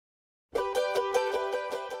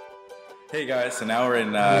Hey guys, so now we're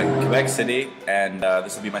in Quebec City, and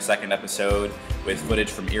this will be my second episode with footage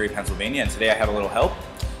from Erie, Pennsylvania, and today I have a little help.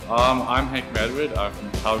 I'm Hank Medwood. I'm from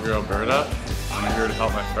Calgary, Alberta. I'm here to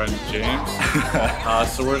help my friend James.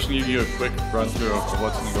 So we're just going to give you a quick run through of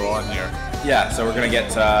what's going to go on here. Yeah, so we're going to get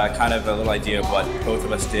kind of a little idea of what both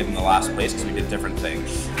of us did in the last place because we did different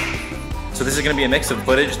things. So this is going to be a mix of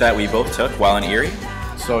footage that we both took while in Erie.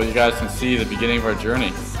 So you guys can see the beginning of our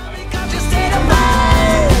journey. Just